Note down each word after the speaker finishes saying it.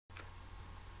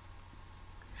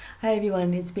Hi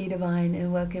everyone, it's BDevine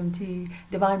and welcome to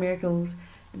Divine Miracles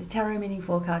and the Tarot Mini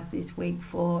Forecast this week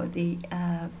for the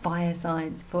fire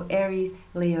signs for Aries,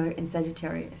 Leo and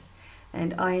Sagittarius.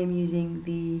 And I am using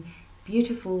the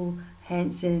beautiful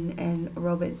Hanson and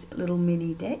Roberts little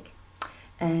mini deck,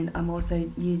 and I'm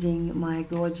also using my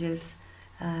gorgeous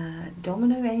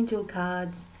Domino Angel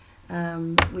cards,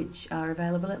 which are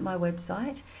available at my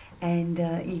website, and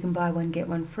you can buy one get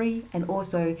one free, and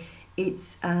also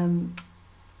it's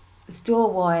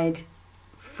store-wide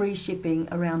free shipping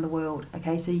around the world.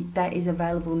 Okay, so that is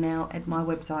available now at my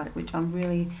website, which I'm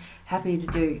really happy to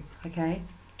do. Okay,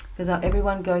 because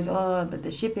everyone goes, oh, but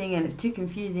the shipping and it's too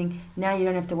confusing. Now you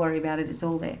don't have to worry about it, it's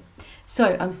all there.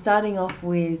 So I'm starting off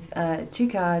with 2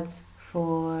 cards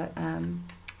for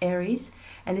Aries,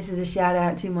 and this is a shout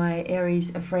out to my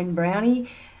Aries friend Brownie.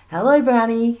 Hello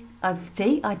Brownie,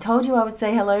 I told you I would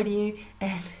say hello to you,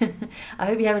 and I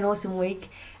hope you have an awesome week,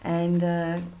 and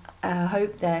I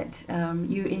hope that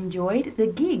you enjoyed the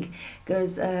gig,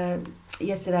 because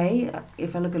yesterday,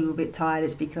 if I look a little bit tired,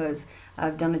 it's because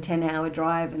I've done a 10-hour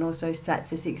drive and also sat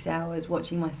for 6 hours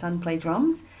watching my son play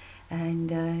drums, and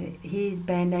his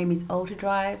band name is Alter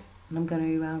Drive, and I'm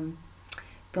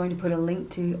going to put a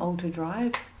link to Alter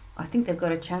Drive. I think they've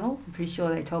got a channel, I'm pretty sure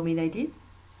they told me they did.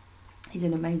 He's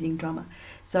an amazing drummer.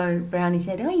 So Brownie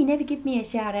said, oh, you never give me a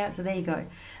shout out, so there you go.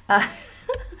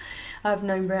 I've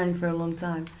known Brownie for a long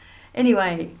time.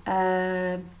 Anyway,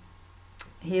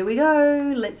 here we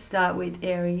go. Let's start with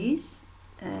Aries.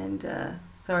 And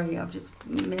sorry, I've just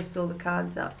messed all the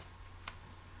cards up.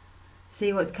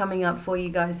 See what's coming up for you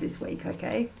guys this week,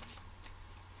 okay?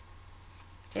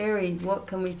 Aries, what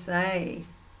can we say?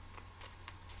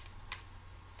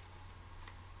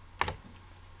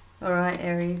 All right,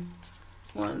 Aries.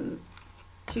 1,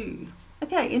 2.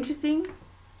 Okay, interesting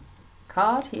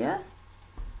card here.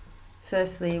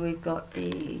 Firstly, we've got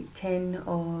the 10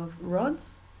 of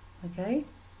rods, okay,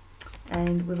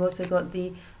 and we've also got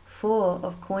the 4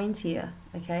 of coins here,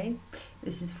 okay.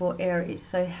 This is for Aries,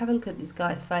 so have a look at this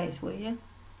guy's face, will you?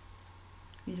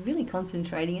 He's really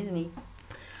concentrating, isn't he?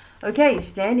 Okay,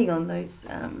 standing on those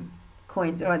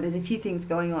coins. All right, there's a few things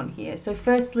going on here. So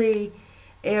firstly,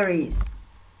 Aries,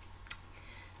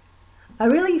 I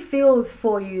really feel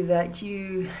for you that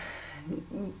you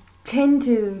tend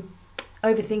to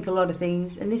overthink a lot of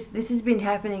things, and this has been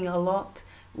happening a lot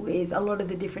with a lot of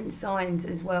the different signs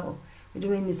as well. We're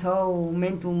doing this whole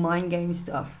mental mind game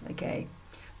stuff, okay,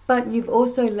 but you've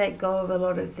also let go of a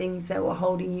lot of things that were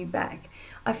holding you back.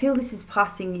 I feel this is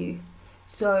passing you,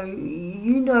 so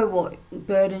you know what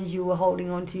burdens you were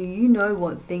holding on to, you know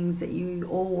what things that you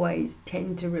always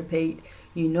tend to repeat,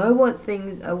 you know what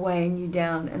things are weighing you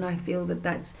down, and I feel that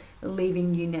that's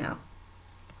leaving you now.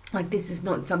 Like, this is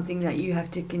not something that you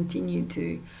have to continue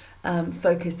to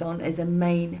focus on as a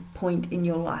main point in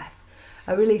your life.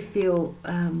 I really feel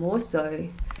more so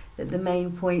that the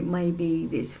main point may be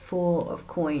this 4 of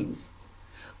coins,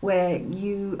 where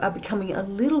you are becoming a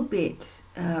little bit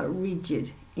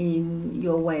rigid in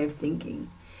your way of thinking,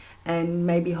 and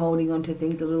maybe holding on to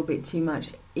things a little bit too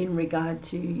much in regard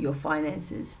to your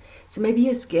finances. So maybe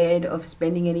you're scared of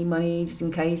spending any money just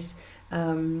in case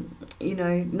you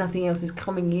know, nothing else is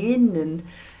coming in, and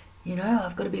you know,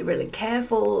 I've got to be really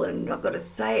careful, and I've got to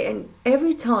say, and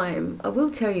every time, I will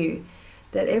tell you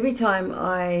that every time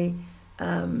I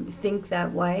think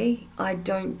that way, I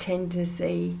don't tend to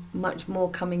see much more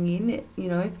coming in, you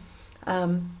know,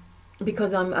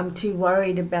 because I'm too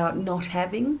worried about not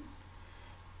having.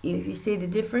 You see the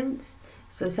difference?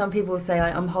 So some people say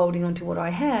I'm holding on to what I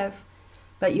have,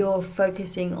 but you're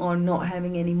focusing on not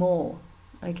having any more,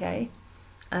 okay?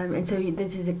 And so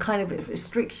this is a kind of a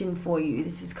restriction for you.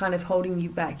 This is kind of holding you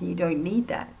back, and you don't need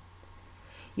that.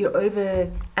 You're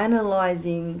over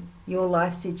analyzing your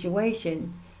life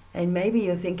situation, and maybe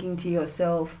you're thinking to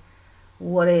yourself,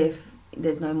 what if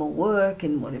there's no more work,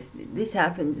 and what if this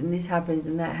happens and this happens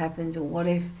and that happens, or what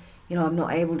if, you know, I'm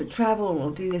not able to travel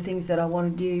or do the things that I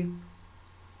want to do.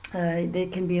 There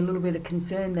can be a little bit of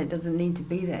concern that doesn't need to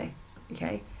be there,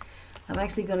 okay? I'm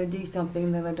actually going to do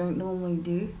something that I don't normally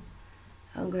do.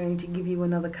 I'm going to give you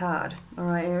another card. All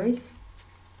right, Aries?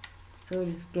 So we'll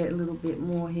just get a little bit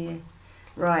more here.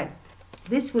 Right.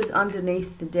 This was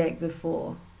underneath the deck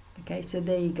before. Okay, so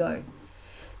there you go.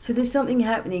 So there's something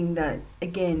happening that,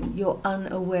 again, you're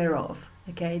unaware of.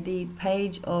 Okay, the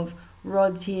Page of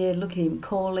Rods here. Look at him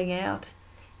calling out.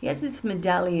 He has this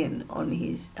medallion on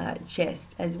his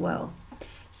chest as well.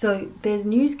 So there's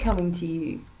news coming to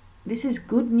you. This is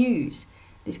good news.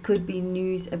 This could be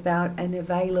news about an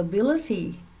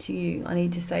availability to you. I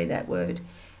need to say that word.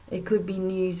 It could be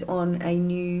news on a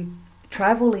new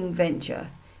traveling venture.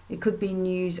 It could be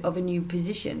news of a new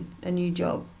position, a new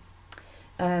job.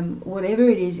 Whatever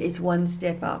it is, it's one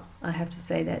step up. I have to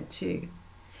say that too.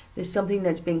 There's something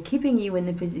that's been keeping you in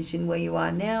the position where you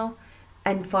are now,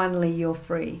 and finally you're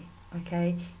free.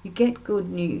 Okay? You get good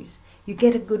news. You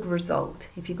get a good result.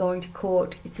 If you're going to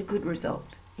court, it's a good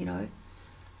result, you know.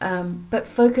 But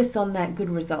focus on that good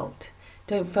result.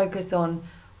 Don't focus on,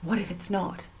 what if it's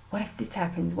not? What if this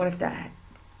happens? What if that?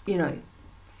 You know,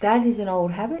 that is an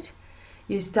old habit.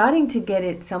 You're starting to get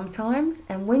it sometimes,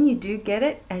 and when you do get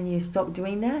it and you stop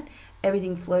doing that,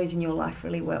 everything flows in your life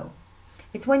really well.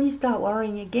 It's when you start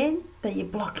worrying again that you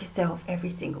block yourself every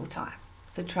single time.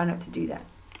 So try not to do that.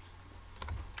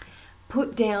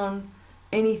 Put down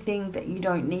anything that you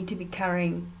don't need to be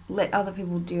carrying. Let other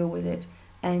people deal with it,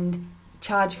 and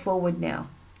charge forward now.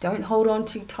 Don't hold on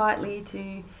too tightly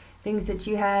to things that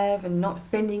you have and not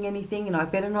spending anything, and I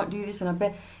better not do this, and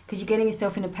because you're getting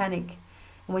yourself in a panic.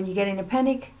 And when you get in a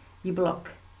panic, you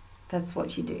block. That's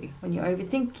what you do. When you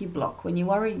overthink, you block. When you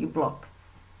worry, you block.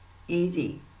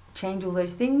 Easy. Change all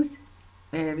those things,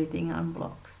 everything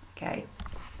unblocks. Okay?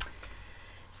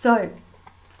 So,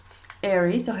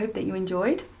 Aries, I hope that you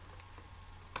enjoyed.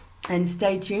 And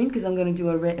stay tuned, because I'm going to do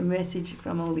a message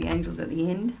from all the angels at the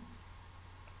end.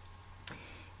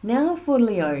 Now for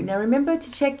Leo. Now remember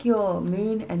to check your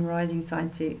moon and rising sign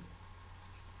too.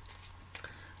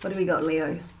 What do we got,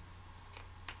 Leo?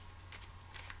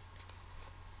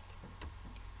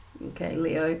 Okay,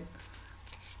 Leo.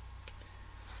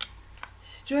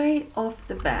 Straight off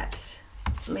the bat,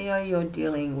 Leo, you're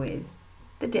dealing with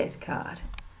the Death card,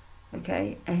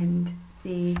 okay, and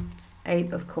the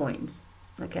 8 of Coins,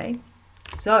 okay.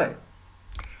 So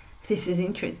this is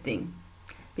interesting,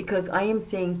 because I am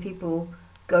seeing people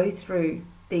go through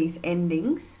these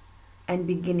endings and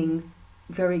beginnings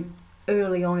very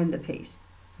early on in the piece,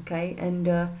 okay, and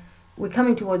we're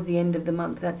coming towards the end of the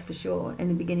month, that's for sure, and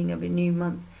the beginning of a new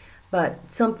month,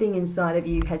 but something inside of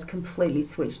you has completely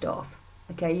switched off.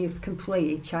 Okay, you've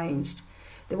completely changed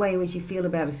the way in which you feel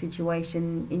about a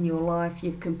situation in your life.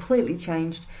 You've completely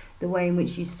changed the way in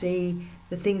which you see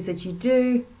the things that you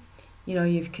do. You know,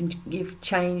 you've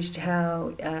changed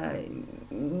how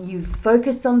you've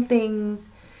focused on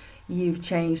things. You've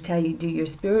changed how you do your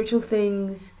spiritual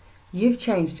things. You've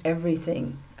changed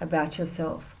everything about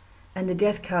yourself. And the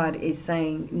Death card is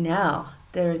saying now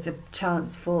there is a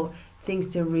chance for things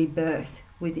to rebirth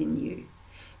within you.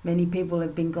 Many people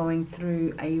have been going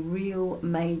through a real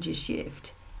major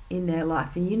shift in their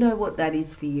life, and you know what that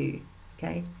is for you,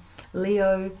 okay?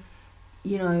 Leo,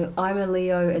 you know, I'm a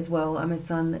Leo as well. I'm a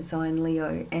sun sign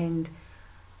Leo, and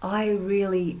I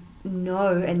really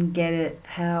know and get it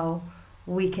how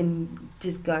we can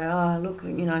just go, oh, look,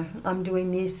 you know, I'm doing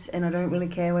this and I don't really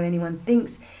care what anyone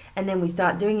thinks, and then we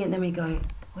start doing it and then we go,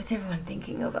 what's everyone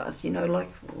thinking of us? You know,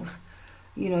 like,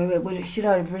 you know, should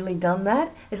I have really done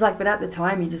that? It's like, but at the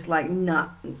time you're just like, nah,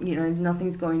 you know,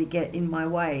 nothing's going to get in my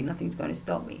way. Nothing's going to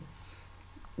stop me.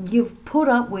 You've put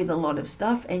up with a lot of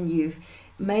stuff, and you've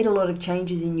made a lot of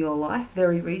changes in your life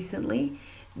very recently.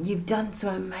 You've done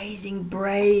some amazing,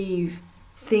 brave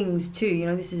things too. You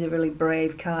know, this is a really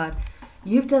brave card.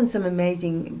 You've done some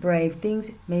amazing, brave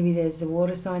things. Maybe there's a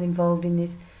water sign involved in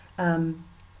this.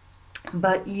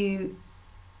 But you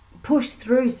pushed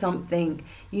through something.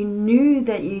 You knew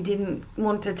that you didn't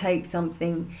want to take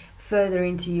something further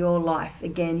into your life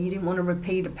again. You didn't want to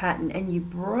repeat a pattern, and you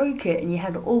broke it, and you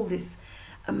had all this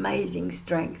amazing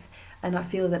strength. And I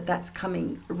feel that that's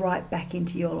coming right back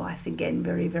into your life again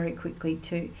very, very quickly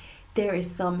too. There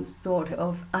is some sort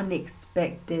of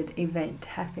unexpected event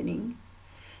happening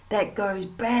that goes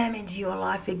bam into your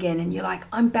life again, and you're like,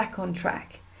 I'm back on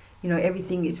track. You know,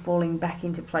 everything is falling back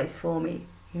into place for me,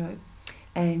 you know.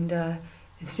 And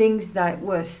things that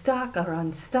were stuck are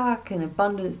unstuck, and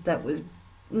abundance that was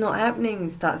not happening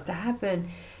starts to happen.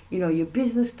 You know, your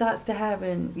business starts to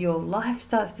happen, your life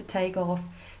starts to take off.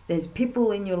 There's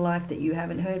people in your life that you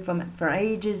haven't heard from for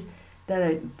ages that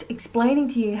are explaining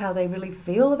to you how they really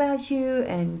feel about you,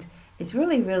 and it's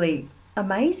really, really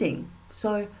amazing.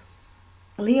 So,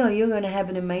 Leo, you're going to have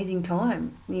an amazing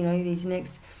time. You know, these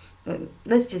next,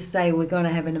 let's just say we're going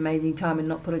to have an amazing time and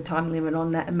not put a time limit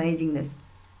on that amazingness.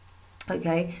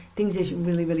 Okay, things are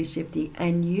really, really shifty,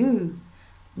 and you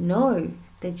know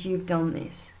that you've done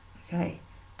this. Okay,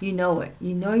 you know it.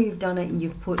 You know you've done it, and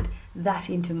you've put that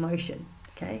into motion.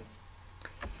 Okay,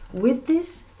 with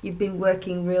this, you've been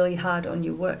working really hard on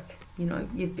your work. You know,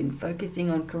 you've been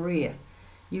focusing on career.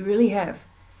 You really have.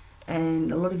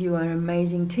 And a lot of you are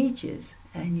amazing teachers,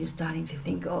 and you're starting to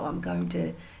think, oh, I'm going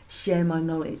to share my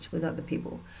knowledge with other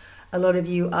people. A lot of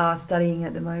you are studying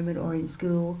at the moment or in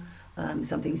school,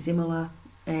 something similar,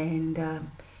 and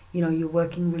you know, you're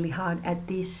working really hard at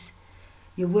this.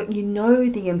 You know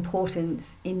the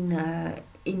importance in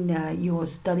your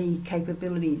study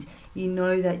capabilities. You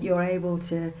know that you're able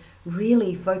to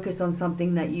really focus on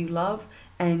something that you love,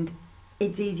 and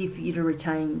it's easy for you to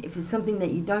retain. If it's something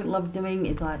that you don't love doing,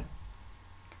 it's like,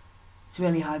 it's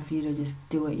really hard for you to just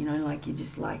do it, you know, like you're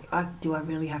just like, do I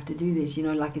really have to do this? You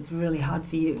know, like it's really hard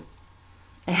for you.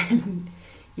 And,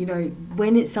 you know,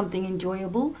 when it's something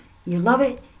enjoyable, you love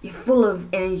it, you're full of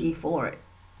energy for it,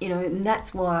 you know, and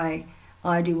that's why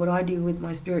I do what I do with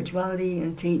my spirituality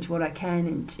and teach what I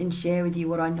can and share with you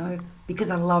what I know,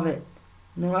 because I love it.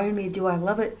 Not only do I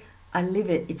love it, I live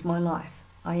it. It's my life.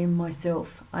 I am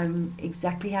myself. I'm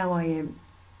exactly how I am.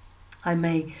 I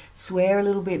may swear a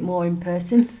little bit more in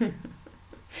person,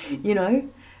 you know,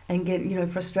 and get, you know,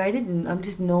 frustrated, and I'm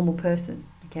just a normal person,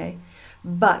 okay?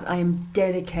 But I am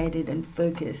dedicated and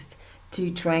focused to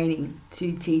training,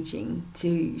 to teaching,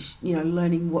 to, you know,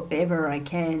 learning whatever I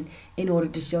can in order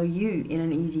to show you in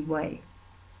an easy way.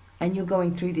 And you're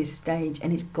going through this stage,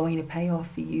 and it's going to pay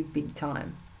off for you big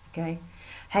time, okay?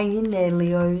 Hang in there,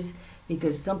 Leos,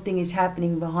 because something is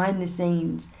happening behind the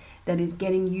scenes that is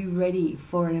getting you ready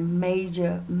for a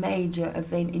major, major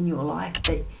event in your life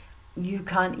that you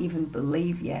can't even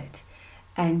believe yet.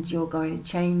 And you're going to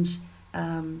change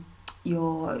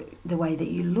the way that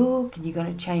you look, and you're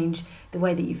going to change the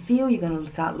way that you feel. You're going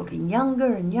to start looking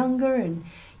younger and younger, and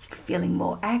you're feeling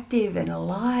more active and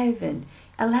alive, and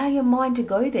allow your mind to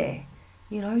go there.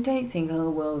 You know, don't think, oh,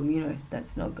 well, you know,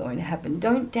 that's not going to happen.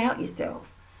 Don't doubt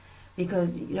yourself,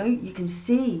 because, you know, you can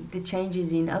see the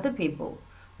changes in other people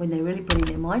when they're really putting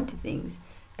their mind to things.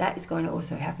 That is going to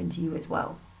also happen to you as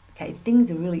well. Okay,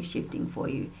 things are really shifting for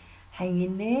you. Hang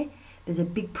in there. There's a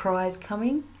big prize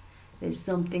coming. There's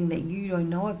something that you don't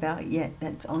know about yet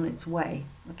that's on its way,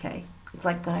 okay? It's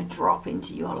like going to drop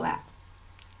into your lap.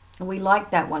 And we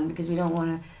like that one because we don't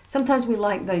want to... Sometimes we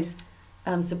like those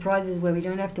surprises where we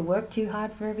don't have to work too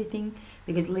hard for everything,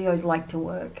 because Leos like to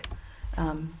work.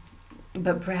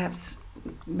 But perhaps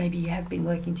maybe you have been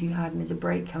working too hard and there's a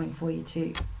break coming for you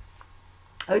too.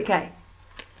 Okay,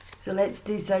 so let's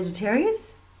do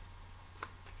Sagittarius.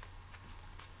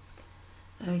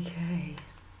 Okay.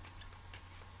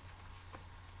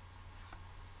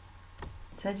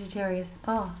 Sagittarius.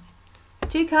 Oh,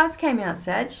 2 cards came out,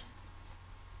 Sag.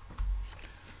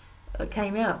 It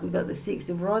came out. We've got the 6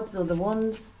 of Rods, or the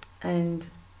Wands, and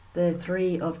the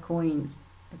 3 of Coins.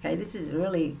 Okay, this is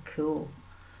really cool.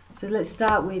 So let's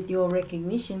start with your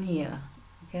recognition here.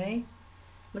 Okay,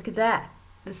 look at that.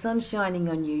 The sun's shining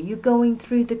on you. You're going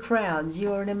through the crowds.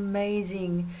 You're an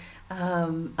amazing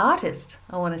artist,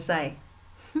 I want to say.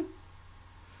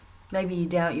 Maybe you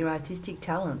doubt your artistic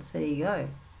talents. There you go.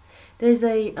 There's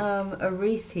a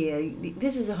wreath here.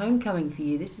 This is a homecoming for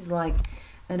you. This is like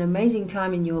an amazing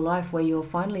time in your life where you're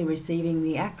finally receiving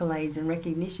the accolades and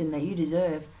recognition that you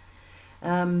deserve.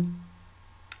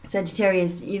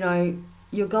 Sagittarius, you know,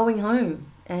 you're going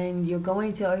home, and you're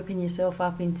going to open yourself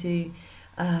up into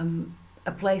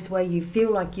a place where you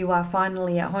feel like you are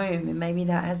finally at home, and maybe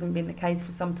that hasn't been the case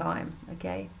for some time,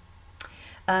 okay?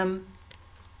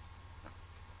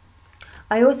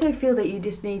 I also feel that you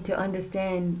just need to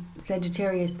understand,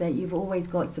 Sagittarius, that you've always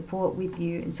got support with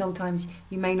you, and sometimes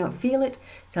you may not feel it,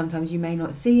 sometimes you may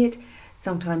not see it,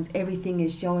 sometimes everything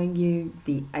is showing you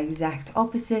the exact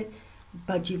opposite,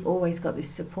 but you've always got this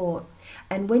support.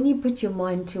 And when you put your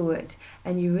mind to it,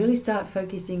 and you really start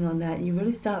focusing on that, you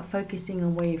really start focusing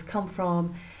on where you've come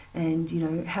from, and, you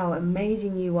know, how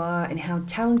amazing you are and how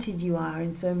talented you are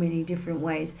in so many different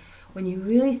ways, when you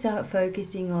really start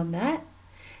focusing on that,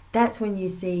 that's when you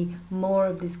see more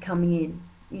of this coming in,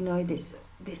 you know, this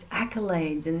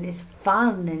accolades and this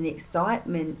fun and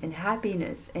excitement and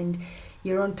happiness, and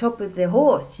you're on top of the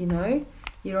horse, you know,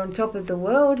 you're on top of the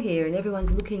world here, and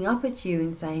everyone's looking up at you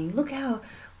and saying, look how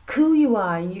cool you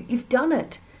are, you've done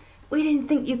it. We didn't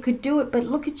think you could do it, but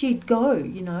look at you go,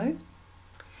 you know.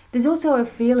 There's also a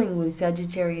feeling with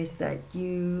Sagittarius that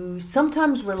you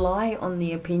sometimes rely on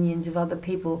the opinions of other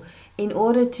people in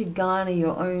order to garner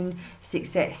your own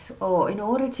success, or in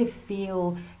order to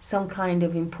feel some kind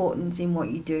of importance in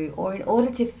what you do, or in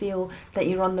order to feel that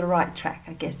you're on the right track,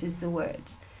 I guess is the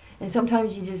words. And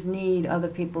sometimes you just need other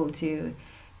people to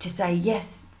say,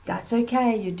 yes, that's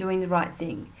okay, you're doing the right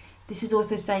thing. This is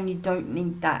also saying you don't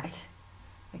need that,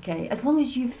 okay? As long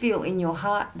as you feel in your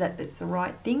heart that it's the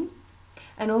right thing,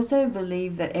 and also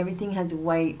believe that everything has a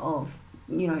way of,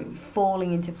 you know,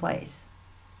 falling into place.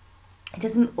 It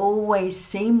doesn't always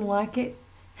seem like it,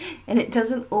 and it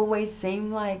doesn't always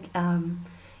seem like,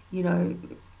 you know,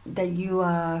 that you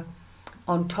are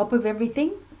on top of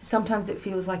everything, Sometimes it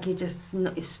feels like you're just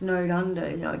snowed under,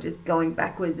 you know, just going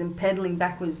backwards and pedaling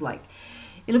backwards. Like,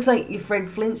 it looks like you're Fred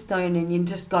Flintstone and you're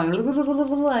just going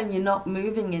and you're not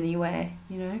moving anywhere,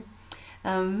 you know.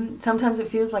 Sometimes it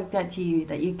feels like that to you,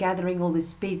 that you're gathering all this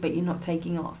speed but you're not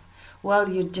taking off. Well,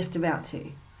 you're just about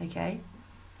to, okay?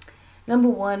 Number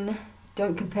one,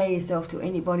 don't compare yourself to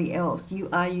anybody else. You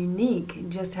are unique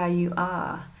just how you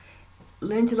are.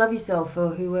 Learn to love yourself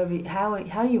for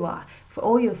how you are, for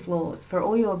all your flaws, for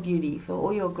all your beauty, for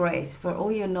all your grace, for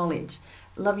all your knowledge.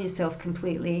 Love yourself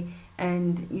completely,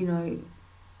 and you know,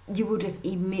 you will just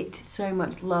emit so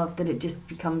much love that it just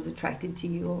becomes attracted to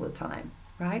you all the time,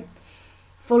 right?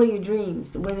 Follow your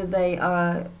dreams, whether they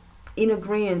are in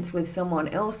agreement with someone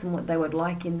else and what they would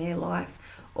like in their life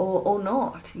or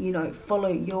not. You know, follow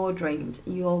your dreams,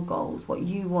 your goals, what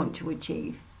you want to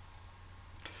achieve.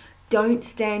 Don't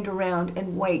stand around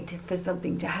and wait for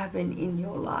something to happen in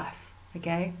your life,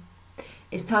 okay?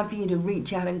 It's time for you to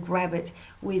reach out and grab it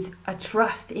with a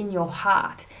trust in your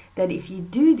heart that if you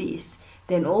do this,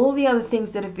 then all the other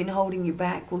things that have been holding you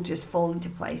back will just fall into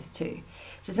place too.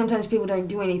 So sometimes people don't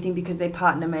do anything because their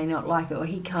partner may not like it, or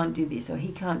he can't do this, or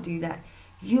he can't do that.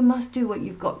 You must do what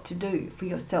you've got to do for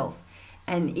yourself.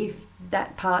 And if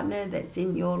that partner that's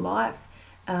in your life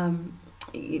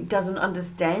doesn't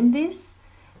understand this,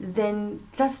 then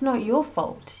that's not your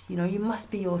fault. You know, you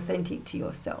must be authentic to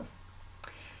yourself.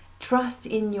 Trust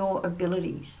in your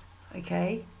abilities,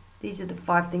 okay? These are the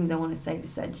 5 things I want to say to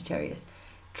Sagittarius.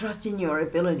 Trust in your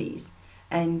abilities,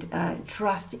 and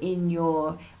trust in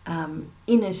your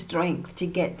inner strength to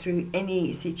get through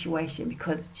any situation,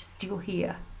 because you're still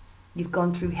here. You've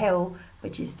gone through hell,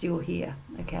 but you're still here,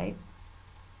 okay?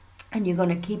 And you're going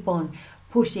to keep on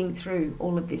pushing through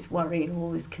all of this worry and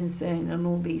all this concern and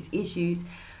all these issues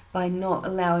by not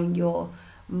allowing your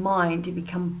mind to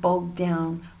become bogged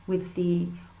down with the,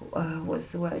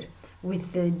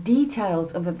 with the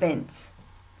details of events.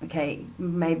 Okay,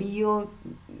 maybe you're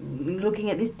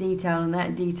looking at this detail and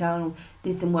that detail and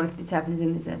this, and what if this happens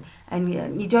and this,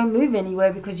 and you don't move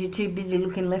anywhere because you're too busy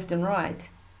looking left and right.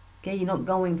 Okay, you're not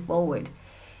going forward.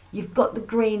 You've got the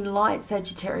green light,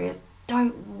 Sagittarius.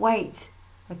 Don't wait,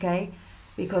 okay?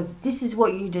 Because this is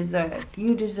what you deserve.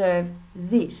 You deserve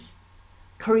this.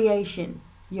 Creation,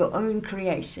 your own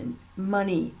creation,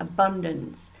 money,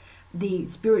 abundance, the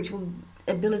spiritual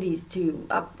abilities to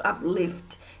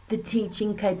uplift, the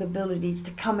teaching capabilities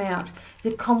to come out,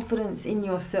 the confidence in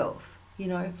yourself, you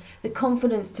know, the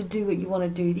confidence to do what you want to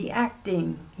do, the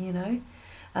acting, you know,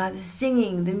 the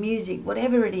singing, the music,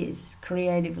 whatever it is,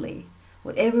 creatively,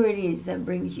 whatever it is that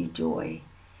brings you joy.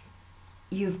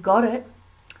 You've got it.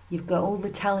 You've got all the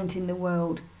talent in the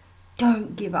world.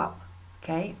 Don't give up,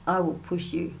 okay? I will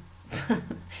push you.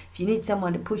 If you need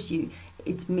someone to push you,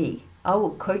 it's me. I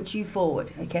will coach you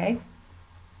forward, okay?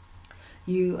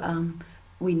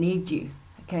 We need you,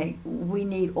 okay? We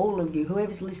need all of you.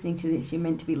 Whoever's listening to this, you're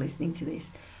meant to be listening to this.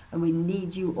 And we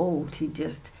need you all to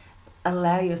just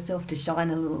allow yourself to shine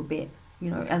a little bit,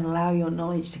 you know, and allow your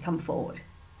knowledge to come forward,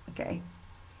 okay?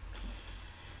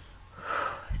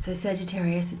 So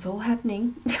Sagittarius, it's all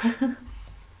happening,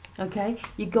 okay?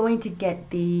 You're going to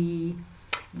get the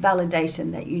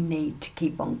validation that you need to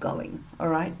keep on going, all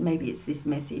right? Maybe it's this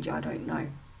message, I don't know.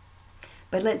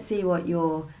 But let's see what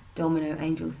your domino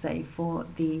angels say for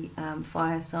the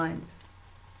fire signs.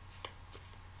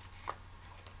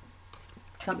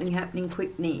 Something happening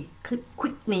quickly.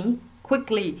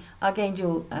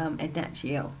 Archangel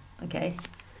Ignacio, okay?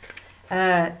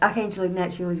 Archangel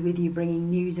Ignacio is with you, bringing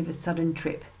news of a sudden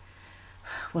trip.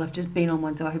 Well, I've just been on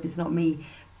one, so I hope it's not me.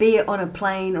 Be it on a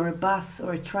plane or a bus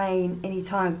or a train, any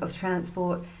type of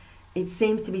transport, it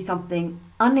seems to be something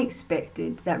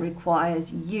unexpected that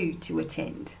requires you to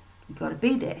attend. You've got to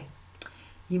be there.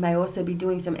 You may also be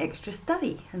doing some extra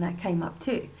study, and that came up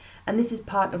too. And this is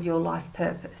part of your life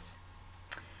purpose.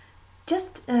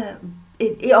 Just, it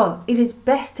is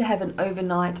best to have an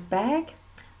overnight bag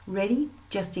ready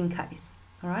just in case,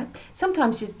 all right?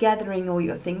 Sometimes just gathering all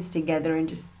your things together and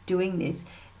just doing this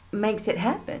makes it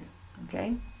happen,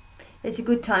 okay? It's a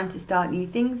good time to start new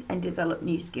things and develop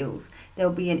new skills. There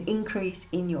will be an increase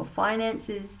in your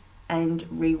finances and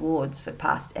rewards for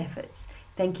past efforts.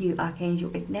 Thank you,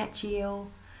 Archangel Ignacio.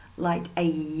 Light a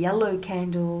yellow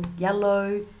candle,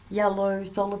 yellow,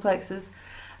 solar plexus.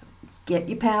 Get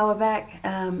your power back,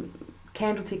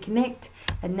 candle to connect.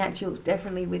 Ignacio is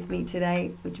definitely with me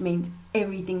today, which means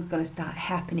everything's going to start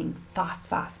happening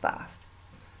fast.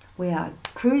 We are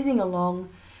cruising along.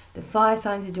 The fire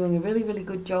signs are doing a really, really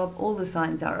good job. All the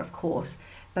signs are, of course.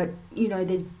 But, you know,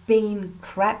 there's been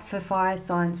crap for fire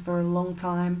signs for a long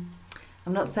time.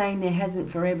 I'm not saying there hasn't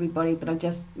for everybody, but I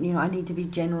just, you know, I need to be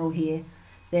general here.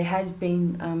 There has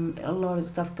been a lot of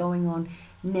stuff going on.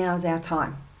 Now's our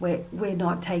time. We're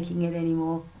not taking it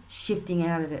anymore, shifting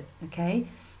out of it, okay?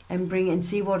 And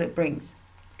see what it brings,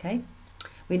 okay?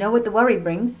 We know what the worry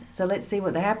brings, so let's see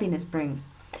what the happiness brings.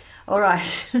 All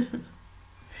right.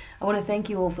 I want to thank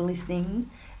you all for listening.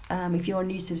 If you're a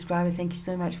new subscriber, thank you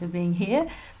so much for being here.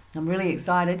 I'm really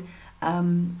excited.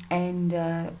 Bring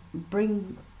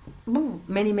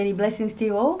many, many blessings to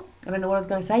you all. I don't know what I was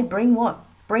going to say. Bring what?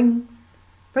 Bring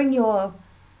your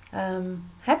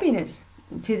happiness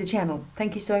to the channel.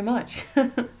 Thank you so much.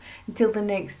 Until the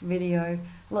next video,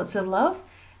 lots of love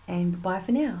and bye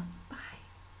for now. Bye.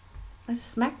 I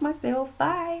smacked myself.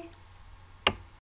 Bye.